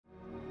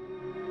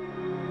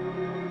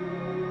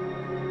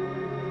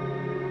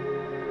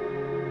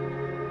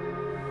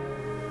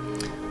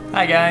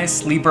Hi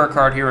guys, Lee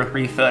Burghard here with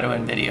Reef Photo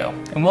and Video,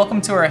 and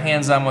welcome to our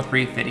Hands-On with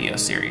Reef video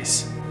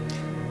series.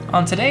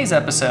 On today's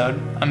episode,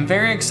 I'm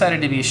very excited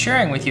to be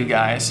sharing with you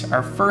guys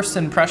our first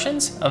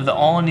impressions of the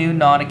all-new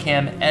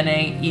Nauticam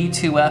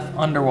NA-E2F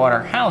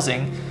underwater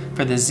housing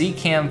for the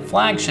Z-Cam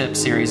Flagship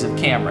series of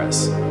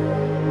cameras.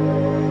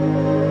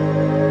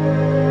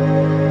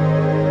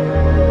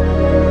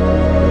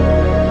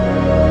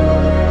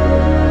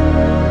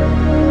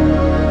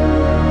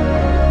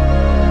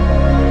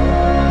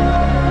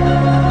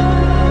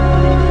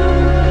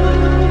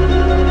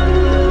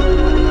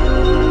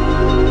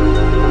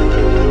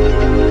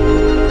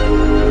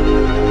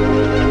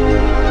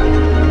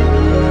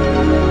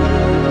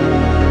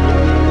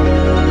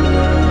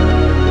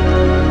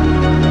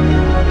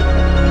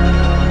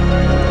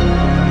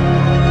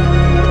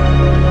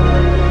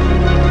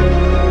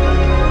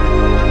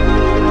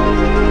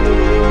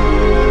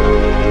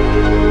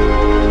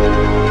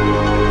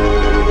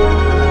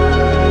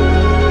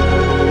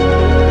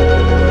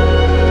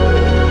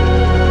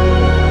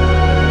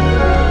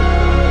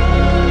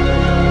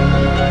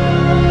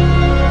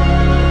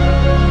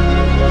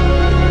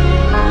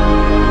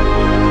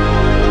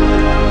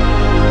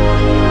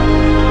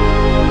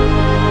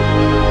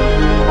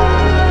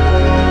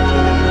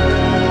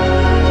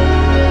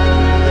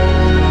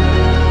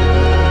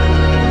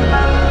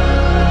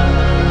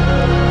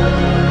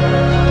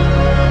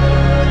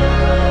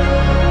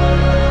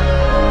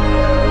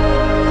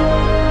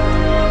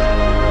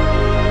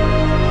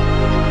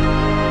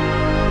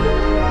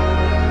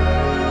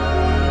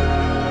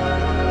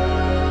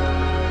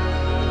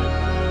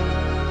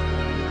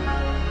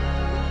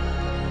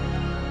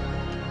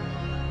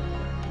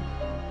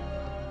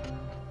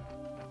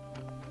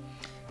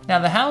 Now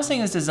the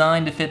housing is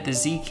designed to fit the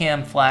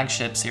Z-Cam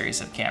Flagship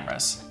series of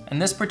cameras,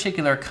 and this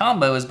particular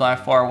combo is by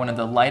far one of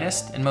the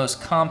lightest and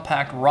most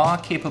compact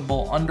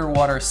RAW-capable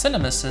underwater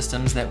cinema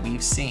systems that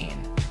we've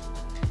seen.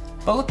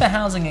 Both the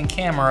housing and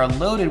camera are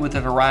loaded with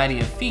a variety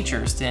of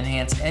features to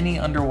enhance any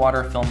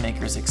underwater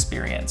filmmaker's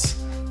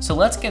experience, so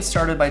let's get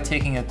started by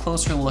taking a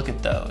closer look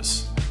at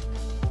those.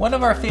 One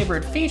of our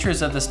favorite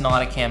features of this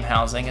Nauticam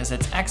housing is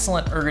its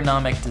excellent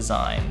ergonomic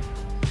design.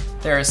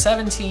 There are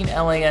 17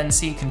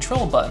 LANC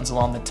control buttons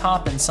along the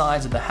top and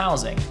sides of the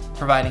housing,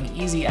 providing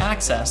easy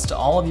access to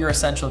all of your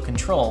essential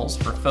controls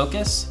for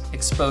focus,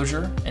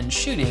 exposure, and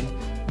shooting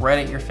right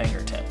at your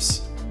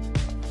fingertips.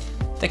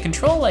 The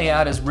control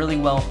layout is really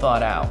well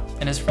thought out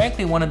and is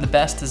frankly one of the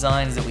best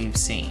designs that we've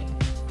seen.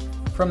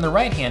 From the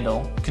right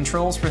handle,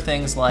 controls for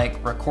things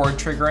like record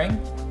triggering,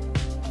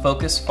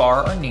 focus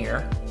far or near,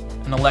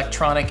 and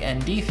electronic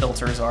ND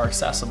filters are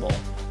accessible.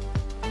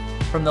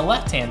 From the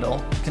left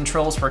handle,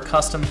 controls for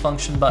custom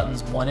function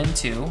buttons 1 and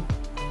 2,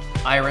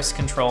 iris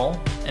control,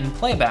 and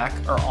playback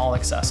are all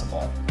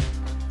accessible.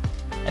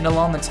 And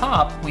along the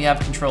top, we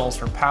have controls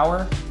for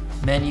power,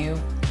 menu,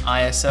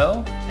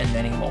 ISO, and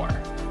many more.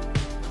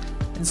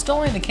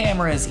 Installing the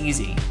camera is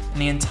easy,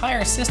 and the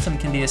entire system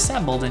can be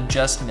assembled in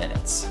just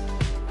minutes.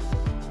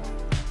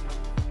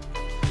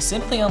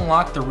 Simply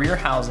unlock the rear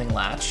housing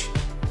latch,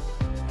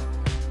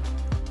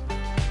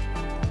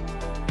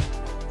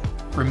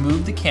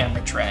 remove the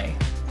camera tray,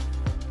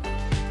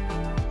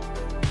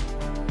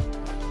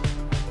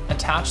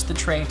 attach the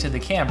tray to the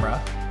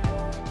camera,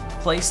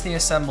 place the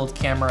assembled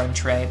camera and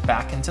tray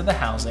back into the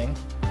housing,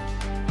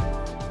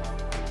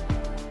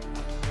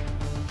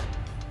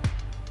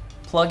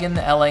 plug in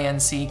the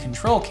LANC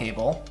control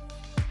cable,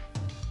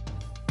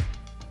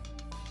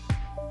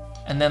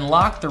 and then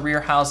lock the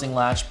rear housing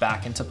latch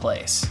back into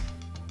place.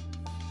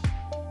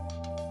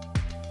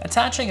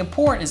 Attaching a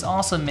port is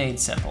also made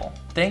simple,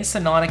 thanks to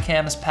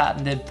Nauticam's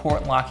patented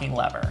port locking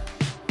lever.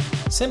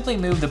 Simply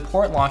move the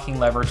port locking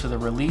lever to the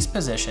release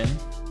position,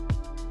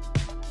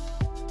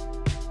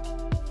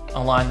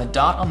 align the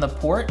dot on the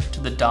port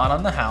to the dot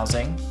on the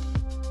housing,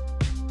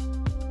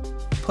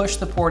 push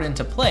the port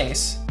into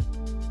place,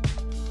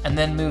 and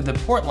then move the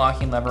port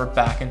locking lever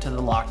back into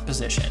the locked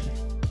position.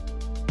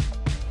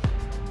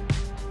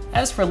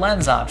 As for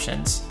lens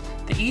options,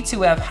 the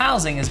E2F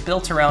housing is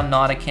built around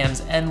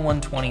Nauticam's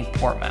N120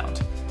 port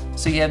mount,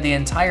 so you have the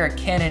entire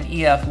Canon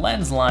EF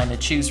lens line to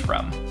choose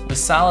from, with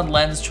solid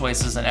lens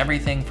choices in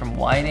everything from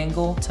wide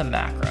angle to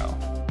macro.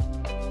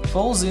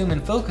 Full zoom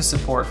and focus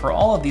support for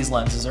all of these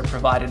lenses are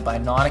provided by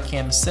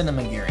Nauticam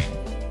Cinema Gearing,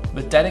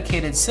 with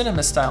dedicated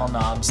cinema-style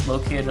knobs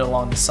located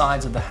along the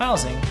sides of the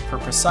housing for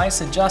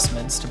precise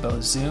adjustments to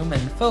both zoom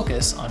and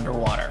focus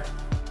underwater.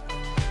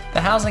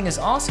 The housing is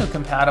also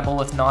compatible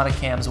with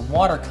Nauticam's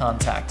water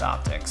contact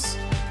optics.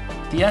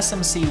 The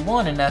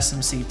SMC1 and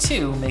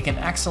SMC2 make an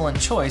excellent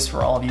choice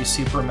for all of you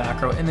super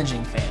macro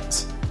imaging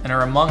fans, and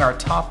are among our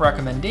top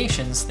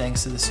recommendations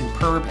thanks to the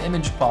superb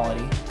image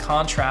quality,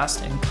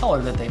 contrast, and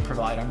color that they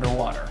provide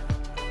underwater.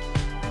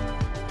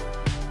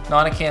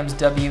 Nauticam's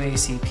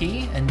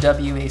WACP and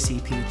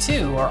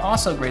WACP2 are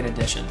also great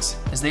additions,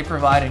 as they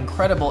provide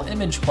incredible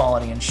image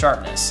quality and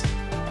sharpness,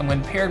 and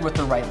when paired with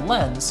the right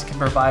lens, can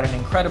provide an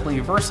incredibly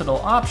versatile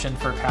option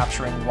for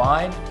capturing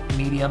wide,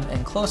 medium,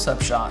 and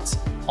close-up shots,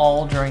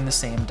 all during the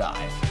same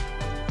dive.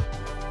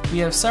 We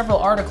have several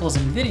articles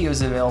and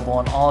videos available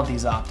on all of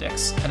these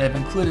optics, and I've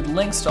included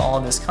links to all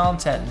of this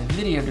content in the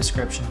video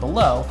description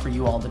below for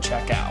you all to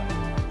check out.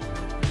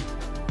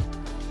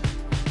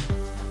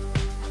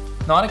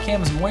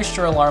 Nauticam's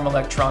moisture alarm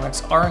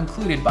electronics are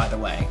included, by the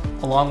way,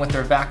 along with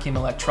their vacuum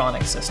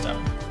electronics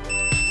system.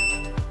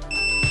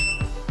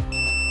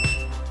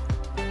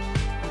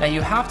 Now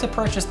you have to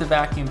purchase the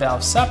vacuum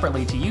valve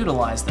separately to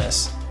utilize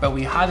this, but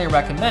we highly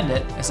recommend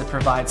it as it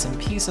provides some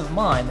peace of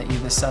mind that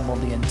you've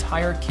assembled the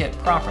entire kit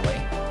properly,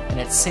 and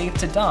it's safe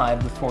to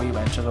dive before you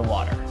enter the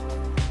water.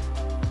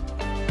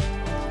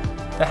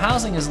 The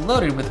housing is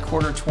loaded with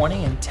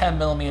 1/4-20 and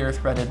 10mm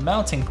threaded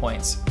mounting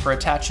points for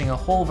attaching a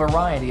whole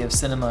variety of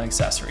cinema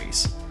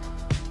accessories.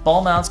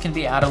 Ball mounts can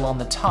be added along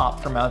the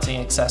top for mounting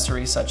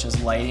accessories such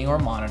as lighting or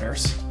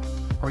monitors,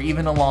 or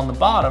even along the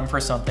bottom for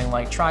something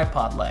like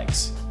tripod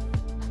legs.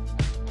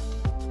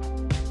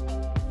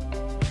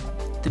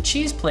 The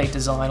cheese plate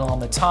design along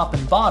the top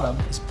and bottom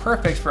is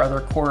perfect for other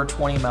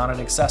 1/4-20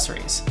 mounted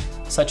accessories,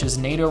 such as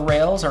NATO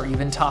rails or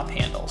even top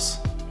handles.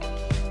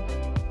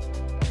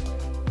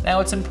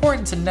 Now it's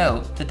important to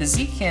note that the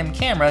Z-Cam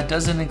camera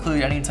doesn't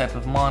include any type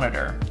of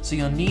monitor, so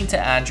you'll need to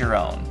add your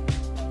own.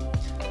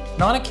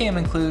 Nauticam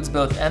includes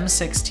both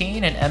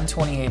M16 and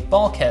M28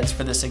 bulkheads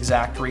for this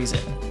exact reason,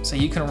 so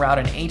you can route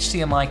an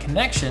HDMI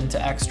connection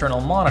to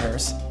external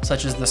monitors,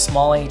 such as the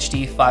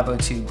SmallHD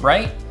 502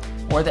 Bright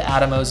or the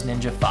Atomos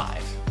Ninja 5.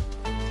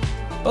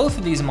 Both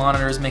of these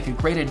monitors make a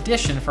great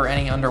addition for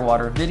any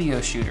underwater video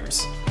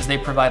shooters, as they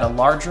provide a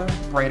larger,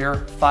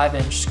 brighter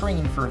 5-inch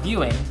screen for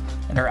viewing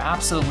and are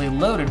absolutely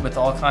loaded with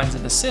all kinds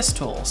of assist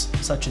tools,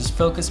 such as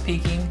focus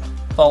peaking,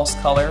 false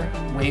color,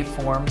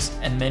 waveforms,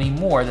 and many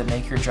more that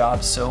make your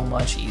job so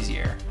much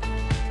easier.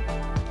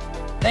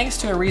 Thanks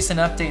to a recent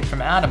update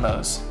from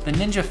Atomos, the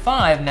Ninja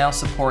 5 now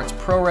supports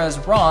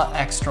ProRes RAW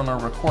external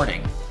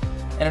recording,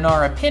 and in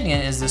our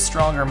opinion is the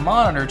stronger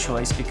monitor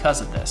choice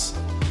because of this.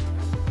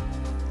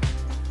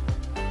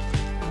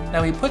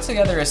 Now we put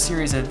together a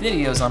series of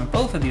videos on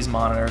both of these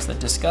monitors that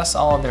discuss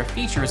all of their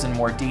features in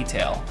more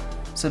detail,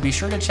 so be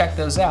sure to check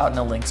those out in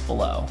the links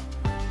below.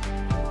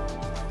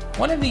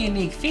 One of the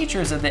unique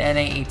features of the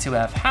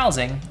NA-E2F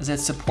housing is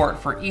its support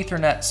for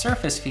Ethernet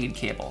surface feed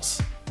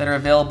cables that are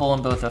available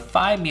in both a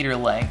 5-meter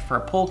length for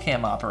a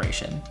Polecam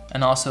operation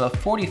and also a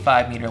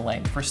 45-meter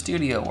length for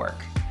studio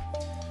work.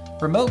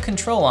 Remote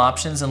control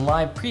options and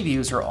live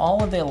previews are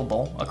all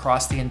available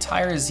across the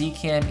entire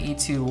Z-Cam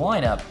E2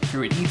 lineup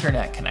through an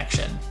Ethernet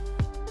connection.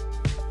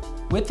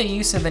 With the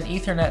use of an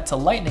Ethernet to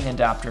Lightning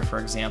adapter, for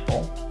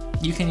example,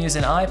 you can use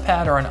an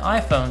iPad or an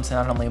iPhone to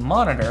not only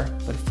monitor,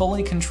 but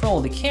fully control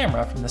the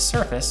camera from the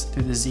surface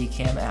through the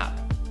Z-Cam app.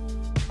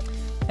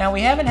 Now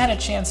we haven't had a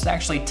chance to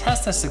actually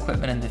test this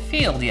equipment in the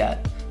field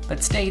yet,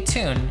 but stay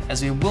tuned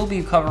as we will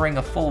be covering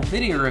a full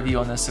video review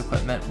on this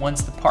equipment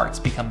once the parts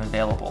become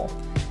available.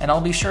 And I'll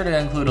be sure to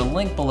include a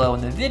link below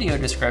in the video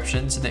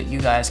description so that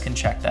you guys can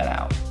check that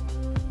out.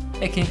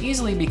 It can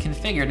easily be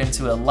configured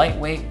into a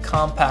lightweight,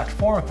 compact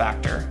form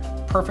factor,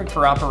 perfect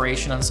for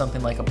operation on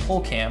something like a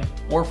Polecam,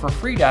 or for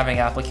freediving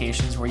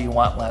applications where you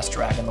want less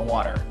drag in the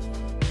water.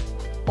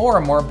 Or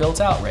a more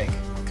built-out rig,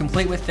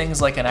 complete with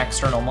things like an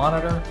external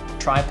monitor,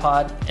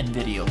 tripod, and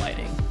video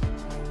lighting.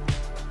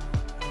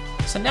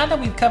 So now that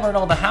we've covered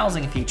all the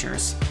housing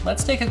features,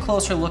 let's take a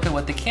closer look at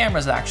what the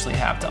cameras actually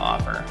have to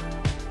offer.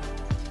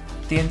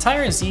 The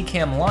entire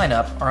Z-Cam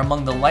lineup are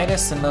among the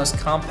lightest and most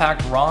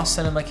compact raw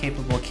cinema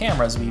capable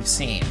cameras we've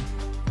seen.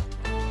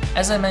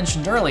 As I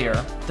mentioned earlier,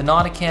 the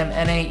Nauticam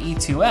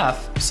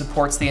NA-E2F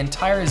supports the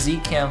entire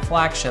Z-Cam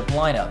Flagship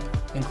lineup,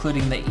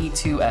 including the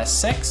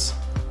E2S6,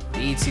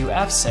 the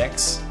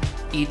E2F6,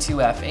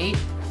 E2F8,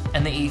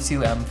 and the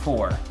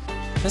E2M4.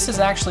 This is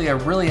actually a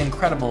really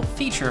incredible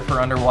feature for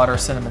underwater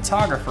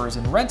cinematographers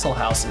and rental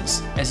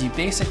houses, as you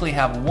basically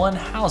have one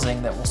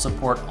housing that will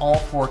support all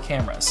 4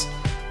 cameras,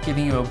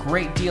 giving you a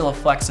great deal of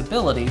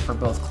flexibility for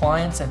both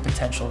clients and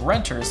potential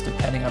renters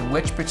depending on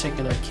which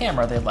particular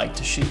camera they'd like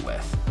to shoot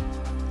with.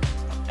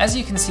 As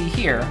you can see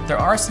here, there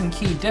are some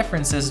key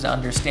differences to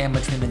understand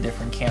between the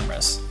different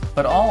cameras,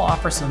 but all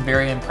offer some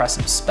very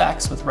impressive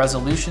specs with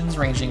resolutions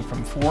ranging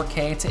from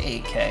 4K to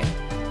 8K,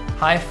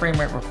 high frame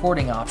rate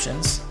recording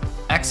options,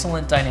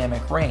 excellent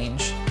dynamic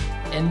range,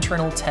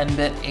 internal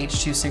 10-bit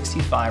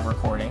H.265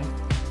 recording,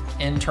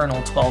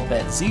 internal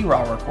 12-bit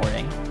Z-RAW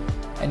recording,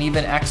 and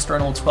even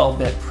external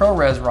 12-bit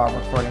ProRes RAW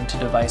recording to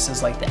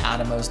devices like the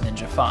Atomos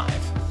Ninja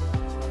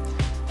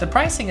 5. The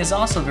pricing is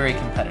also very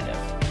competitive,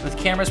 with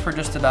cameras for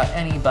just about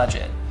any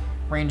budget,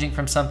 ranging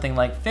from something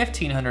like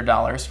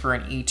 $1,500 for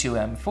an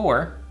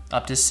E2M4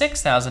 up to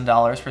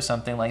 $6,000 for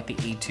something like the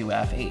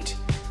E2F8,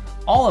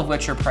 all of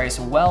which are priced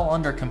well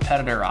under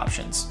competitor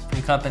options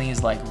from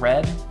companies like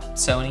Red,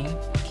 Sony,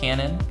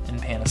 Canon,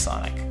 and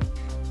Panasonic.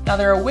 Now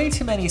there are way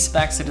too many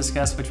specs to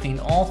discuss between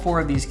all 4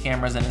 of these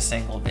cameras in a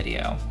single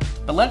video,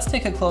 but let's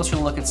take a closer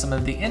look at some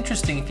of the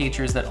interesting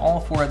features that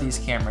all 4 of these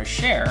cameras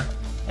share,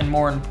 and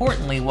more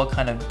importantly, what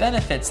kind of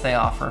benefits they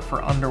offer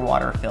for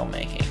underwater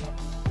filmmaking.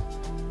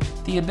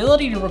 The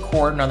ability to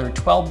record another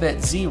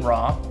 12-bit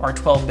Z-RAW or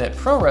 12-bit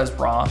ProRes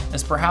RAW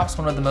is perhaps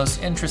one of the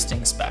most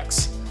interesting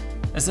specs,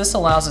 as this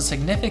allows a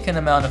significant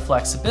amount of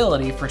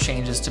flexibility for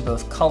changes to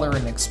both color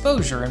and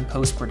exposure in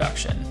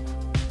post-production.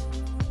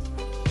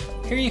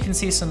 Here you can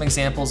see some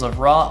examples of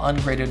raw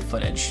ungraded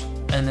footage,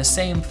 and the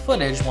same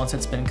footage once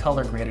it's been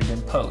color graded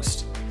in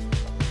post.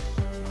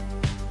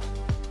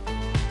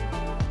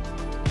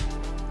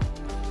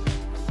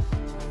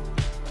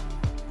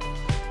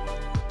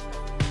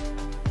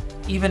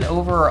 Even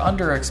over or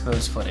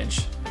underexposed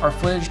footage, or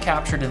footage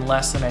captured in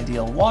less than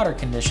ideal water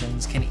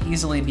conditions, can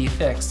easily be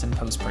fixed in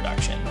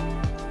post-production.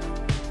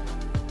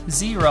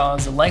 Z-RAW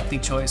is a likely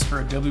choice for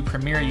Adobe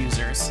Premiere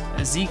users,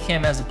 as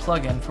Z-Cam has a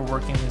plugin for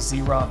working with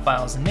Z-RAW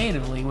files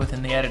natively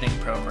within the editing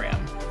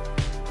program.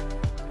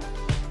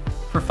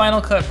 For Final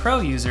Cut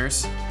Pro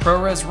users,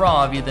 ProRes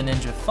RAW via the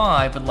Ninja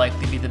 5 would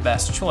likely be the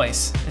best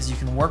choice, as you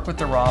can work with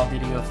the RAW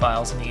video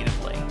files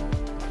natively.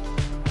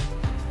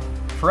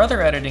 For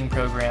other editing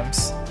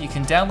programs, you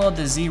can download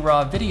the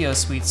Z-RAW Video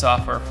Suite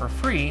software for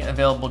free,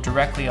 available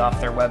directly off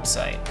their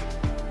website.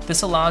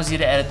 This allows you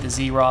to edit the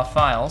Z-RAW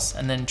files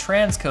and then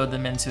transcode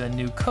them into a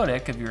new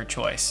codec of your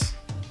choice.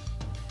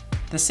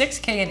 The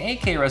 6K and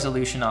 8K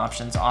resolution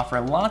options offer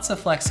lots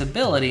of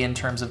flexibility in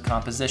terms of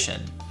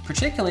composition,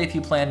 particularly if you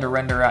plan to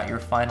render out your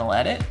final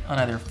edit on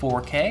either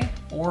 4K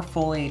or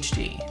Full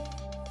HD.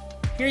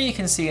 Here you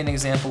can see an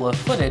example of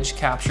footage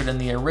captured in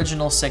the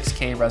original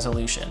 6K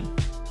resolution,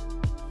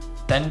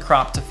 then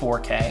cropped to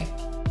 4K,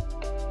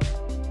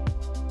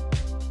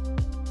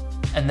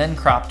 and then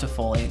cropped to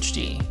Full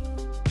HD.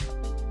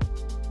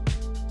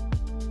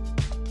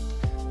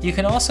 You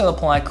can also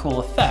apply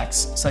cool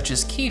effects, such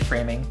as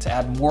keyframing, to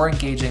add more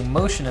engaging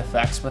motion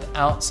effects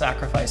without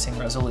sacrificing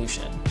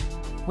resolution.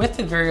 With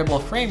the variable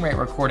frame rate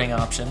recording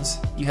options,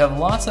 you have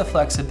lots of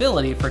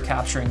flexibility for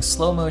capturing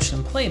slow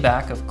motion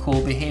playback of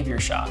cool behavior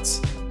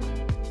shots,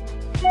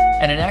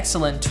 and an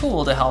excellent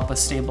tool to help with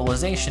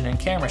stabilization and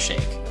camera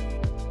shake.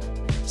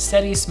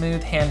 Steady,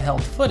 smooth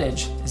handheld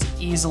footage is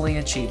easily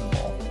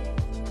achievable.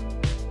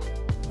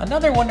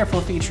 Another wonderful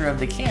feature of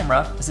the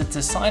camera is its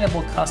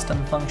assignable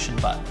custom function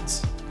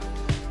buttons.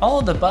 All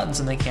of the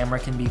buttons in the camera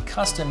can be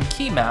custom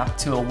key mapped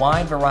to a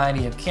wide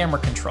variety of camera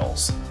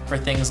controls for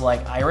things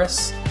like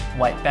iris,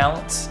 white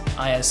balance,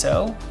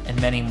 ISO,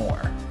 and many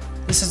more.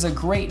 This is a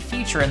great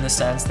feature in the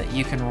sense that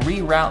you can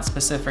reroute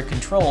specific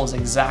controls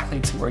exactly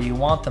to where you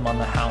want them on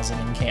the housing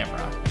and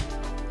camera.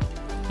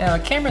 Now, a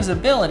camera's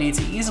ability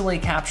to easily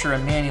capture a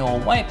manual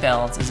white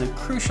balance is a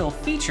crucial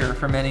feature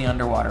for many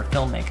underwater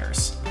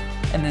filmmakers,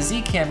 and the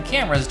Z-Cam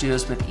cameras do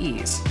this with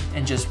ease,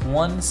 in just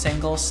one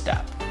single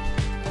step.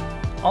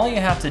 All you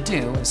have to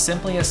do is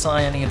simply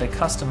assign any of the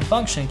custom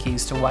function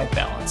keys to white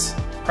balance,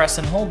 press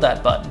and hold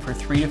that button for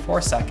 3 to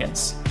 4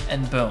 seconds,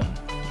 and boom,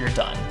 you're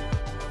done.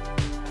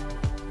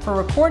 For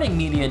recording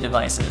media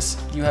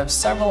devices, you have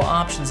several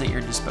options at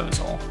your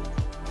disposal.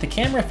 The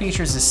camera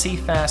features a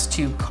CFast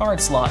 2 card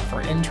slot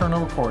for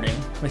internal recording,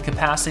 with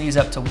capacities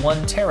up to 1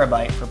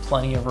 terabyte for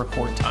plenty of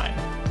record time.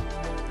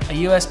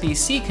 A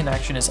USB-C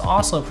connection is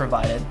also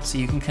provided, so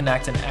you can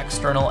connect an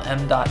external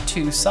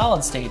M.2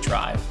 solid-state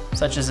drive,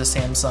 such as a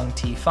Samsung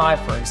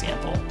T5 for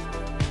example.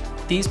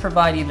 These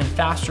provide even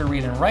faster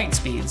read and write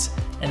speeds,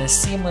 and a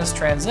seamless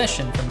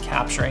transition from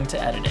capturing to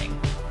editing.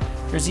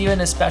 There's even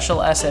a special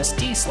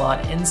SSD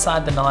slot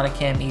inside the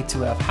Nauticam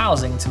NA-E2F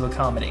housing to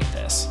accommodate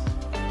this.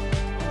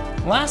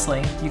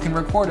 Lastly, you can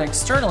record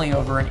externally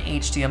over an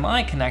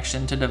HDMI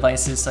connection to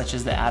devices such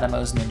as the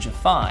Atomos Ninja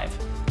 5,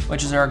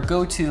 which is our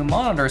go-to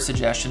monitor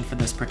suggestion for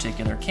this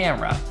particular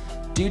camera,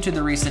 due to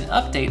the recent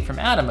update from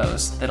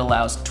Atomos that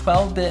allows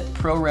 12-bit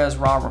ProRes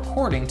RAW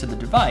recording to the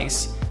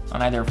device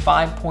on either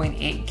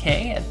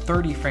 5.8K at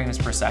 30 frames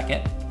per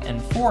second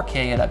and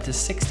 4K at up to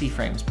 60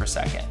 frames per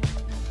second.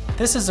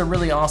 This is a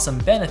really awesome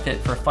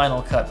benefit for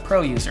Final Cut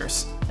Pro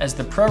users, as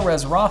the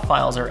ProRes RAW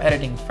files are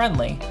editing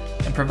friendly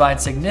and provide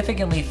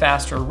significantly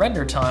faster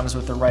render times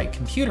with the right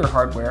computer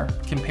hardware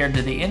compared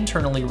to the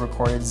internally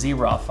recorded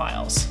Z-RAW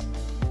files.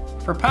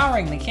 For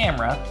powering the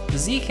camera, the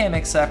Z-Cam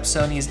accepts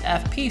Sony's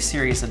FP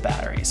series of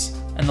batteries,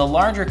 and the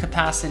larger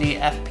capacity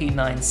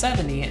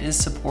FP970 is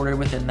supported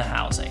within the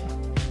housing.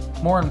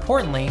 More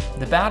importantly,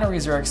 the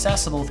batteries are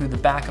accessible through the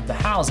back of the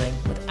housing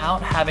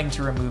without having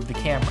to remove the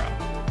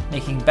camera,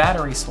 making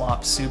battery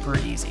swaps super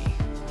easy.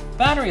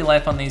 Battery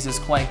life on these is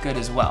quite good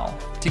as well.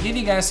 To give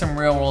you guys some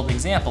real-world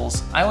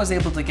examples, I was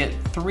able to get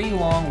 3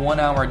 long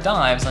 1-hour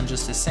dives on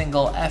just a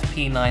single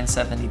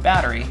FP970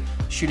 battery,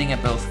 shooting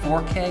at both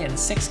 4K and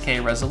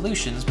 6K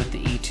resolutions with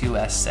the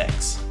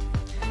E2S6.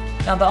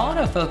 Now, the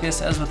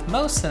autofocus, as with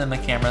most cinema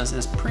cameras,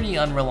 is pretty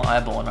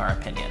unreliable in our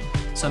opinion,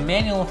 so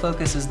manual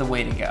focus is the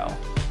way to go.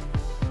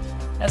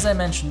 As I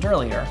mentioned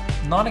earlier,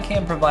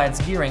 Nauticam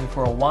provides gearing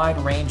for a wide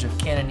range of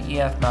Canon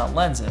EF mount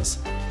lenses,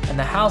 and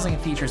the housing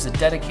features a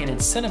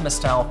dedicated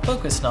cinema-style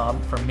focus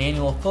knob for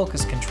manual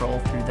focus control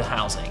through the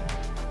housing.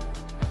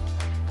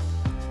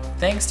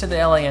 Thanks to the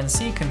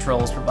LANC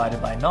controls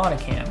provided by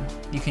Nauticam,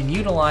 you can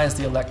utilize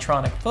the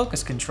electronic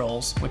focus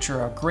controls, which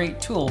are a great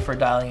tool for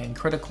dialing in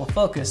critical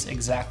focus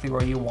exactly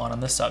where you want on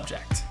the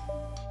subject.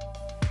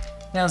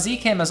 Now,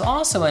 Z-Cam has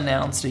also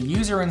announced a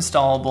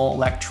user-installable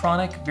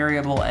electronic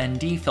variable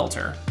ND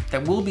filter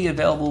that will be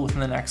available within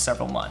the next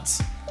several months.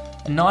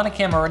 And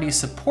Nauticam already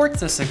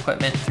supports this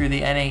equipment through the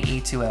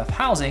NA-E2F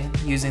housing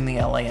using the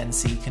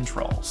LANC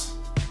controls.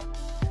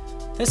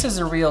 This is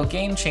a real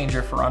game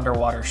changer for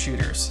underwater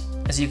shooters,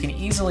 as you can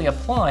easily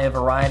apply a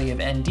variety of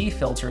ND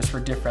filters for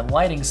different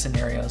lighting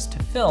scenarios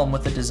to film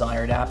with the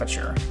desired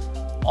aperture,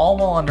 all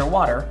while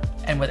underwater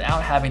and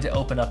without having to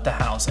open up the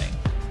housing.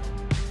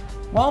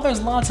 While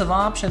there's lots of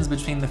options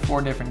between the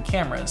 4 different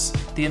cameras,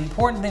 the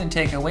important thing to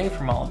take away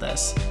from all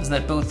this is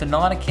that both the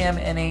Nauticam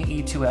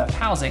NA-E2F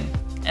housing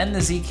and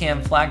the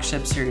Z-Cam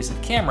Flagship series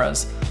of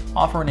cameras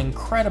offer an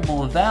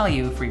incredible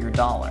value for your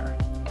dollar.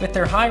 With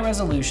their high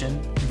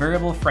resolution,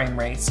 variable frame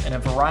rates, and a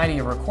variety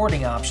of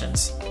recording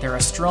options, they're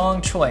a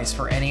strong choice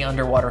for any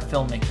underwater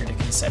filmmaker to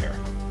consider.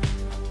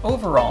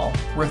 Overall,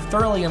 we're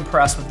thoroughly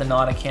impressed with the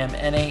Nauticam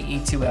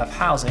NA-E2F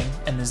housing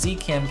and the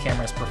Z-Cam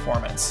camera's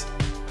performance.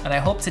 And I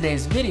hope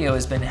today's video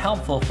has been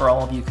helpful for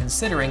all of you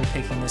considering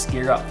picking this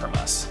gear up from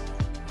us.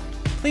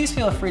 Please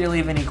feel free to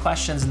leave any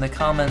questions in the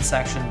comments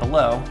section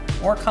below,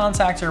 or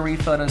contact our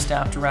Reef Photo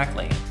staff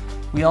directly.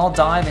 We all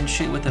dive and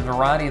shoot with a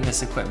variety of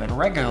this equipment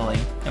regularly,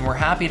 and we're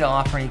happy to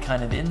offer any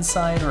kind of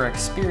insight or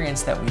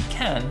experience that we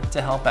can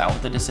to help out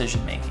with the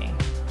decision making.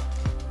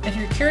 If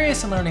you're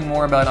curious in learning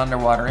more about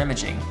underwater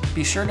imaging,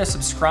 be sure to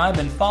subscribe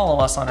and follow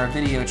us on our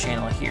video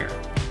channel here.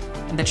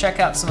 And to check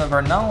out some of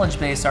our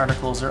knowledge-based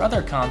articles or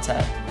other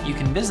content, you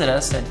can visit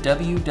us at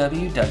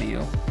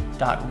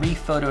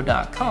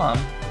www.reefphoto.com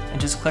and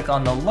just click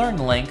on the Learn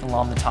link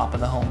along the top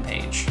of the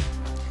homepage.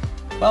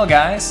 Well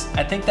guys,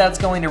 I think that's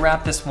going to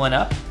wrap this one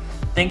up.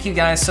 Thank you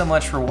guys so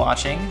much for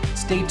watching.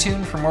 Stay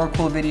tuned for more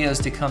cool videos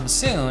to come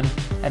soon,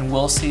 and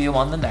we'll see you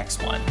on the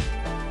next one.